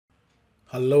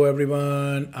Hello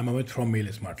everyone, I'm Amit from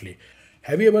Mail Smartly.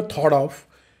 Have you ever thought of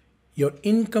your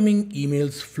incoming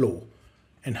emails flow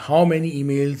and how many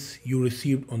emails you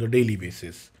received on the daily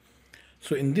basis?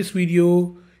 So in this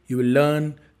video, you will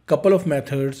learn a couple of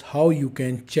methods how you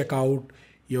can check out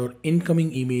your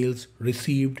incoming emails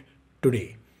received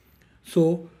today.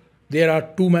 So there are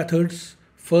two methods.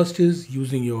 First is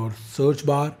using your search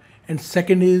bar and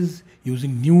second is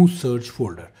using new search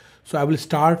folder. So I will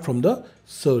start from the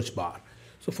search bar.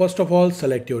 So first of all,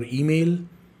 select your email,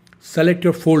 select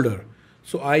your folder.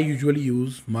 So I usually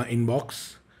use my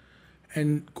inbox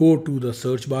and go to the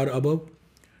search bar above,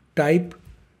 type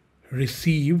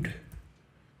received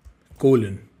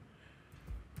colon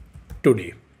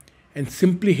today and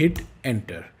simply hit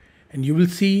enter. And you will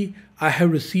see I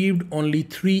have received only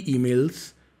 3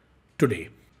 emails today.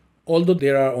 Although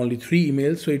there are only 3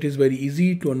 emails, so it is very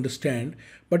easy to understand.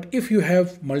 But if you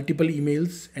have multiple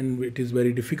emails and it is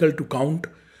very difficult to count,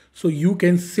 so you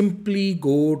can simply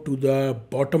go to the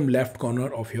bottom left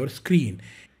corner of your screen.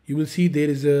 You will see there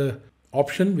is a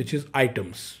option which is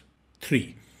items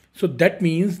 3. So that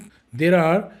means there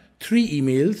are 3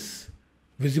 emails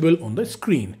visible on the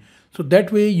screen. So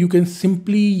that way you can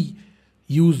simply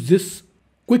use this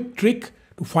quick trick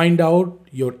to find out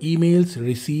your emails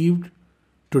received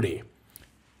today.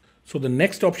 So the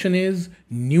next option is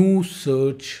new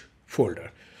search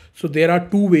folder. So there are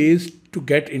 2 ways to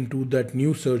get into that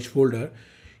new search folder.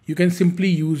 You can simply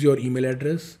use your email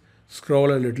address,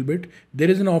 scroll a little bit. There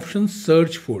is an option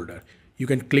search folder. You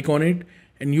can click on it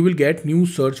and you will get new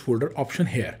search folder option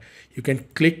here. You can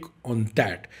click on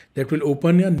that. That will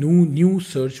open a new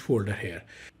search folder here.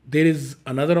 There is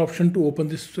another option to open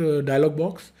this dialog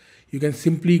box. You can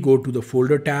simply go to the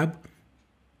folder tab.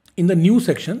 In the new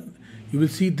section, you will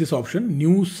see this option,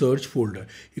 new search folder.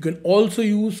 You can also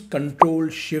use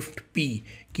Ctrl+Shift+P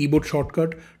keyboard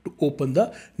shortcut to open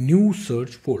the new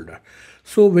search folder.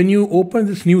 So when you open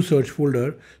this new search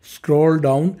folder, scroll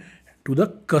down to the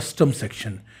custom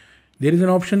section. There is an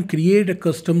option, create a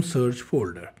custom search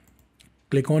folder.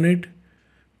 Click on it,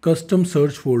 custom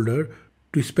search folder.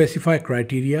 To specify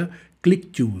criteria,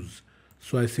 click choose.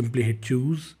 So I simply hit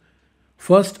choose.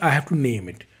 First, I have to name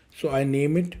it. So I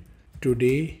name it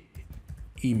today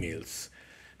emails.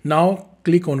 Now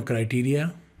click on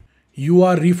criteria. You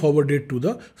are re-forwarded to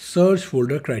the search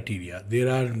folder criteria. There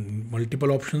are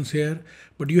multiple options here,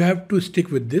 but you have to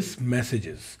stick with this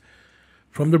messages.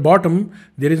 From the bottom,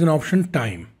 there is an option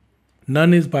time.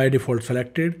 None is by default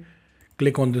selected.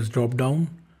 Click on this drop down.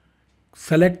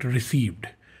 Select received.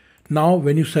 Now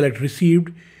when you select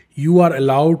received, you are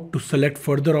allowed to select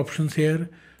further options here.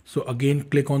 So again,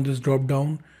 click on this drop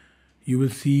down. You will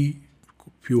see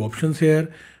few options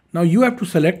here. Now you have to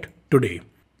select today.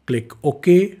 Click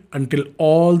OK until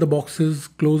all the boxes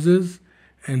closes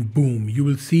and boom, you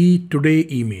will see today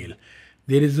email.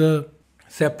 There is a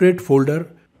separate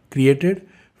folder created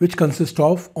which consists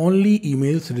of only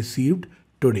emails received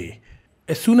today.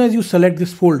 As soon as you select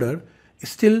this folder,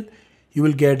 still you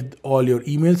will get all your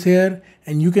emails here,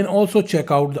 and you can also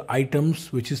check out the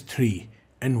items which is 3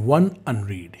 and 1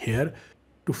 unread here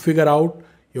to figure out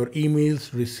your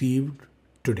emails received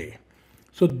today.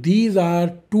 So these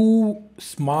are 2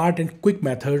 smart and quick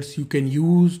methods you can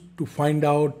use to find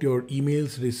out your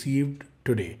emails received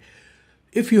today.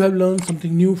 If you have learned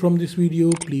something new from this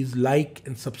video, please like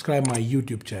and subscribe my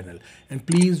YouTube channel. And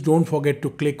please don't forget to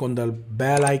click on the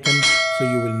bell icon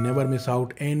so you will never miss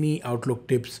out any Outlook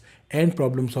tips and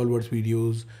problem solvers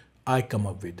videos I come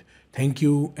up with. Thank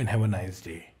you and have a nice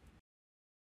day.